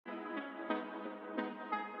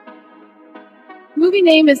Movie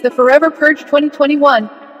name is The Forever Purge 2021.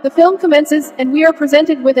 The film commences, and we are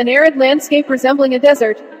presented with an arid landscape resembling a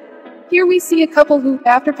desert. Here we see a couple who,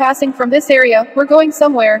 after passing from this area, were going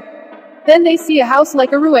somewhere. Then they see a house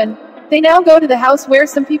like a ruin. They now go to the house where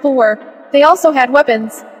some people were. They also had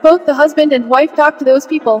weapons. Both the husband and wife talk to those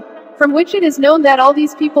people, from which it is known that all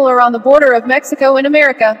these people are on the border of Mexico and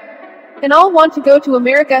America. And all want to go to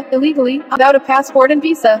America, illegally, without a passport and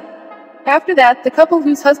visa. After that, the couple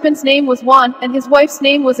whose husband's name was Juan, and his wife's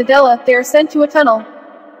name was Adela, they are sent to a tunnel.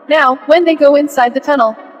 Now, when they go inside the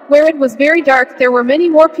tunnel, where it was very dark, there were many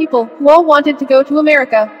more people, who all wanted to go to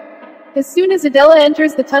America. As soon as Adela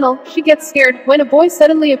enters the tunnel, she gets scared, when a boy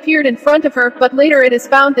suddenly appeared in front of her, but later it is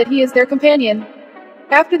found that he is their companion.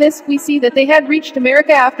 After this, we see that they had reached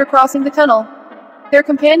America after crossing the tunnel. Their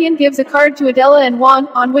companion gives a card to Adela and Juan,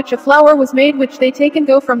 on which a flower was made which they take and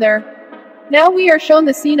go from there. Now we are shown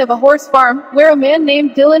the scene of a horse farm, where a man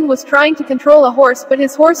named Dylan was trying to control a horse, but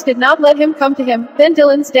his horse did not let him come to him. Then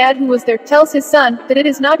Dylan's dad, who was there, tells his son that it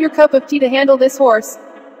is not your cup of tea to handle this horse.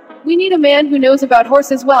 We need a man who knows about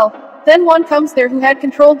horses well. Then Juan comes there, who had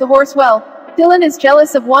controlled the horse well. Dylan is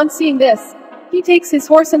jealous of Juan seeing this. He takes his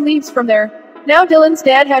horse and leaves from there. Now Dylan's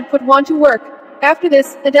dad had put Juan to work. After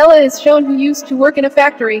this, Adela is shown who used to work in a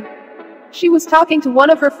factory. She was talking to one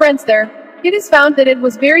of her friends there. It is found that it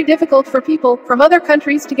was very difficult for people from other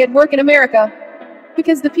countries to get work in America,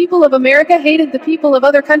 because the people of America hated the people of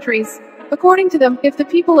other countries. According to them, if the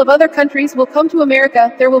people of other countries will come to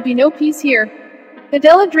America, there will be no peace here.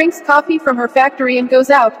 Adela drinks coffee from her factory and goes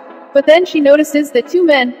out, but then she notices that two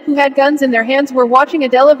men, who had guns in their hands, were watching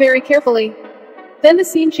Adela very carefully. Then the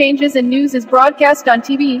scene changes and news is broadcast on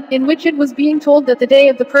TV, in which it was being told that the day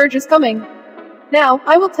of the purge is coming. Now,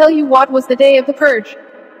 I will tell you what was the day of the purge.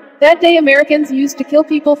 That day Americans used to kill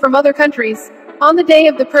people from other countries. On the day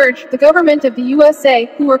of the purge, the government of the USA,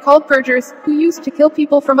 who were called purgers, who used to kill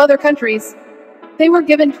people from other countries. They were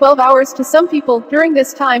given 12 hours to some people. During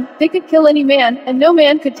this time, they could kill any man, and no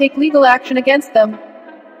man could take legal action against them.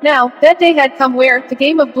 Now, that day had come where the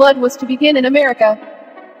game of blood was to begin in America.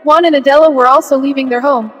 Juan and Adela were also leaving their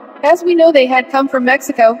home. As we know, they had come from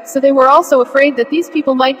Mexico, so they were also afraid that these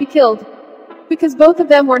people might be killed, because both of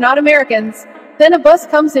them were not Americans. Then a bus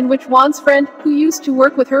comes in which Juan's friend, who used to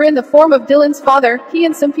work with her in the form of Dylan's father, he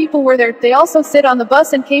and some people were there. They also sit on the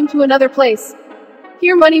bus and came to another place.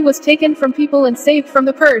 Here money was taken from people and saved from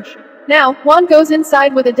the purge. Now, Juan goes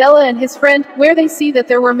inside with Adela and his friend, where they see that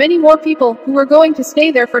there were many more people, who were going to stay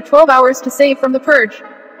there for 12 hours to save from the purge.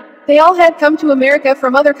 They all had come to America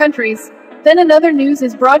from other countries. Then another news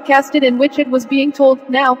is broadcasted in which it was being told,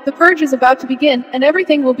 now, the purge is about to begin, and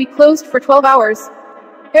everything will be closed for 12 hours.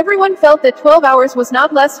 Everyone felt that 12 hours was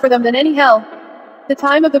not less for them than any hell. The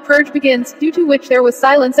time of the purge begins, due to which there was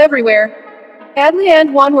silence everywhere. Adela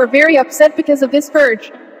and Juan were very upset because of this purge.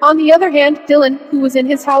 On the other hand, Dylan, who was in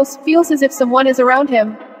his house, feels as if someone is around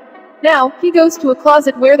him. Now, he goes to a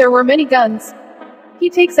closet where there were many guns. He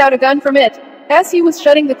takes out a gun from it. As he was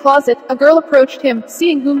shutting the closet, a girl approached him,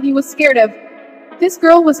 seeing whom he was scared of. This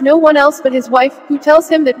girl was no one else but his wife, who tells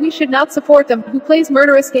him that we should not support them, who plays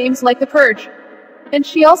murderous games like the purge. And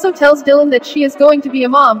she also tells Dylan that she is going to be a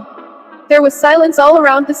mom. There was silence all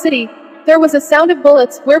around the city. There was a sound of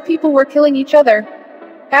bullets, where people were killing each other.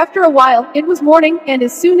 After a while, it was morning, and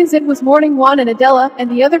as soon as it was morning, Juan and Adela, and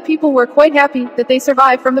the other people were quite happy, that they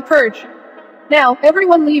survived from the purge. Now,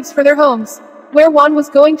 everyone leaves for their homes. Where Juan was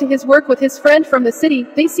going to his work with his friend from the city,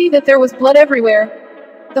 they see that there was blood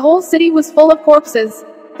everywhere. The whole city was full of corpses.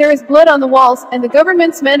 There is blood on the walls, and the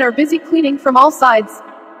government's men are busy cleaning from all sides.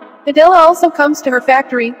 Adela also comes to her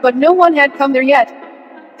factory, but no one had come there yet.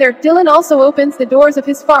 There, Dylan also opens the doors of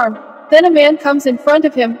his farm. Then a man comes in front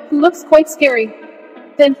of him, who looks quite scary.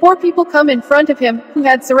 Then 4 people come in front of him, who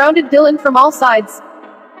had surrounded Dylan from all sides.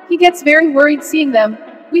 He gets very worried seeing them.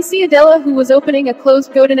 We see Adela, who was opening a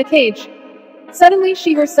closed goat in a cage. Suddenly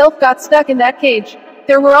she herself got stuck in that cage.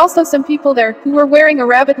 There were also some people there, who were wearing a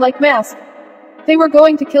rabbit-like mask. They were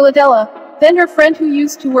going to kill Adela. Then her friend who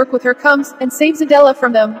used to work with her comes, and saves Adela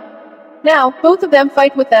from them. Now, both of them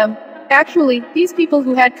fight with them. Actually, these people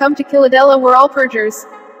who had come to kill Adela were all purgers,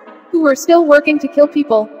 who were still working to kill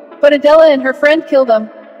people. But Adela and her friend kill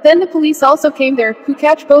them. Then the police also came there, who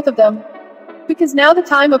catch both of them. Because now the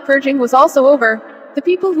time of purging was also over. The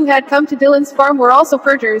people who had come to Dylan's farm were also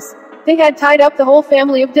purgers. They had tied up the whole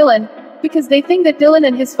family of Dylan, because they think that Dylan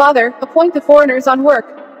and his father appoint the foreigners on work.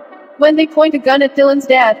 When they point a gun at Dylan's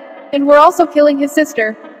dad, and were also killing his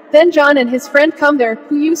sister. Then John and his friend come there,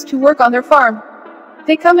 who used to work on their farm.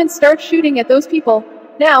 They come and start shooting at those people.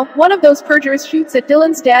 Now, one of those purgers shoots at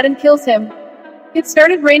Dylan's dad and kills him. It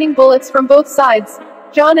started raining bullets from both sides.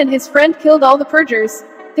 John and his friend killed all the purgers.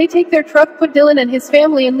 They take their truck, put Dylan and his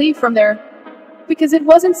family and leave from there. Because it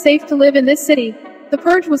wasn't safe to live in this city. The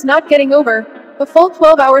purge was not getting over. A full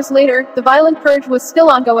 12 hours later, the violent purge was still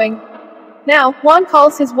ongoing. Now, Juan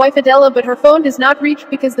calls his wife Adela, but her phone does not reach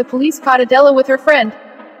because the police caught Adela with her friend.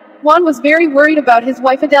 Juan was very worried about his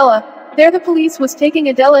wife Adela. There the police was taking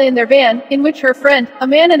Adela in their van, in which her friend, a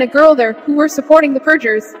man and a girl there, who were supporting the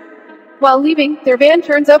purgers. While leaving, their van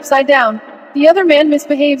turns upside down. The other man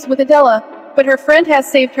misbehaves with Adela, but her friend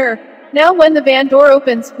has saved her. Now when the van door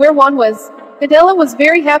opens, where Juan was, Adela was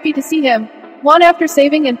very happy to see him. Juan, after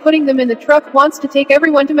saving and putting them in the truck, wants to take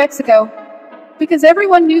everyone to Mexico. Because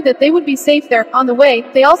everyone knew that they would be safe there. On the way,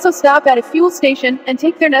 they also stop at a fuel station and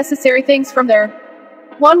take their necessary things from there.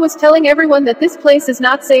 Juan was telling everyone that this place is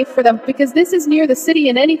not safe for them, because this is near the city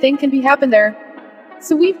and anything can be happen there.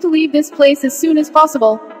 So we've to leave this place as soon as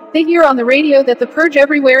possible. They hear on the radio that the purge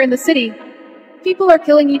everywhere in the city. People are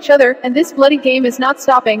killing each other, and this bloody game is not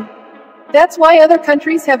stopping. That's why other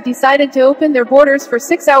countries have decided to open their borders for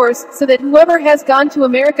 6 hours, so that whoever has gone to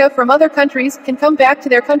America from other countries can come back to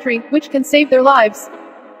their country, which can save their lives.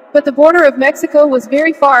 But the border of Mexico was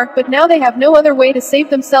very far, but now they have no other way to save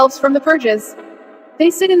themselves from the purges. They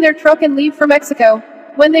sit in their truck and leave for Mexico.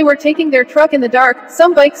 When they were taking their truck in the dark,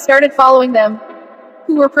 some bikes started following them.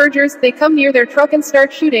 Who were purgers? They come near their truck and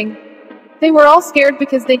start shooting. They were all scared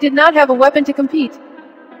because they did not have a weapon to compete.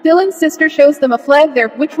 Dylan's sister shows them a flag there,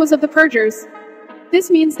 which was of the purgers. This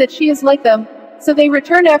means that she is like them. So they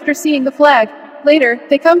return after seeing the flag. Later,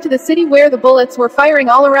 they come to the city where the bullets were firing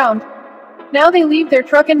all around. Now they leave their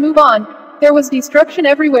truck and move on. There was destruction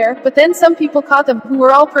everywhere, but then some people caught them, who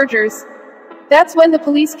were all purgers. That's when the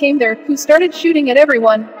police came there, who started shooting at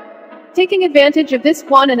everyone. Taking advantage of this,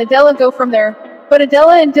 Juan and Adela go from there. But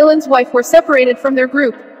Adela and Dylan's wife were separated from their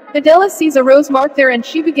group. Adela sees a rose mark there and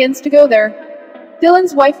she begins to go there.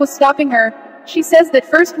 Dylan's wife was stopping her. She says that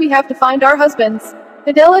first we have to find our husbands.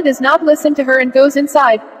 Adela does not listen to her and goes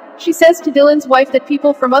inside. She says to Dylan's wife that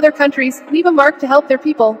people from other countries leave a mark to help their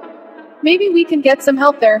people. Maybe we can get some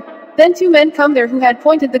help there. Then two men come there who had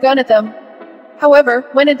pointed the gun at them. However,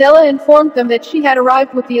 when Adela informed them that she had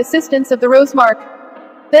arrived with the assistance of the rose mark,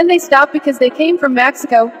 then they stopped because they came from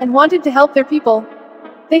Mexico and wanted to help their people.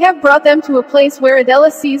 They have brought them to a place where Adela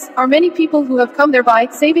sees are many people who have come there by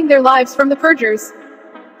saving their lives from the purgers.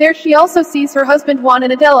 There she also sees her husband Juan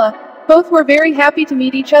and Adela. Both were very happy to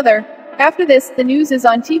meet each other. After this, the news is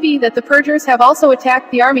on TV that the purgers have also attacked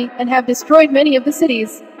the army and have destroyed many of the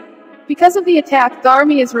cities. Because of the attack, the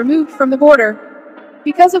army is removed from the border.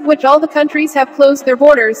 Because of which all the countries have closed their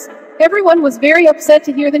borders. Everyone was very upset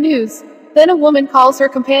to hear the news. Then a woman calls her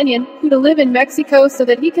companion, who to live in Mexico so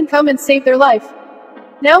that he can come and save their life.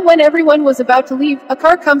 Now when everyone was about to leave, a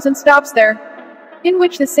car comes and stops there. In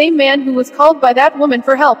which the same man who was called by that woman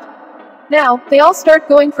for help. Now, they all start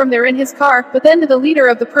going from there in his car, but then the leader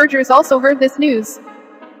of the purgers also heard this news.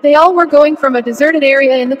 They all were going from a deserted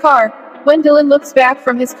area in the car. When Dylan looks back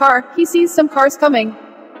from his car, he sees some cars coming.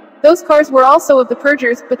 Those cars were also of the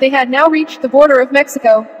purgers, but they had now reached the border of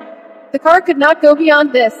Mexico. The car could not go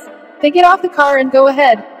beyond this. They get off the car and go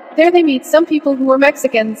ahead. There they meet some people who were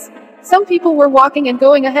Mexicans. Some people were walking and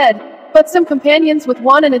going ahead. But some companions with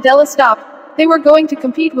Juan and Adela stopped. They were going to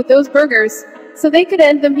compete with those burgers. So they could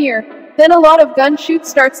end them here. Then a lot of gun shoot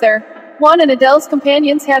starts there. Juan and Adela's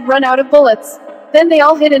companions had run out of bullets. Then they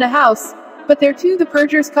all hid in a house. But there too the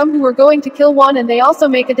purgers come who were going to kill Juan, and they also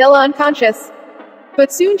make Adela unconscious.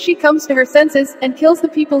 But soon she comes to her senses, and kills the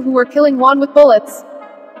people who were killing Juan with bullets.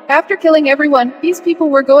 After killing everyone, these people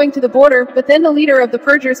were going to the border, but then the leader of the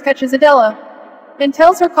purgers catches Adela. And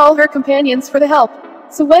tells her call her companions for the help.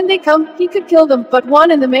 So when they come, he could kill them, but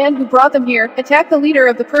Juan and the man who brought them here, attack the leader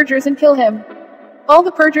of the purgers and kill him. All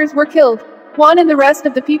the purgers were killed. Juan and the rest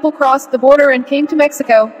of the people crossed the border and came to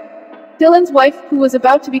Mexico. Dylan's wife, who was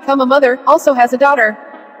about to become a mother, also has a daughter.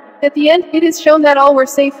 At the end, it is shown that all were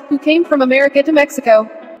safe, who came from America to Mexico.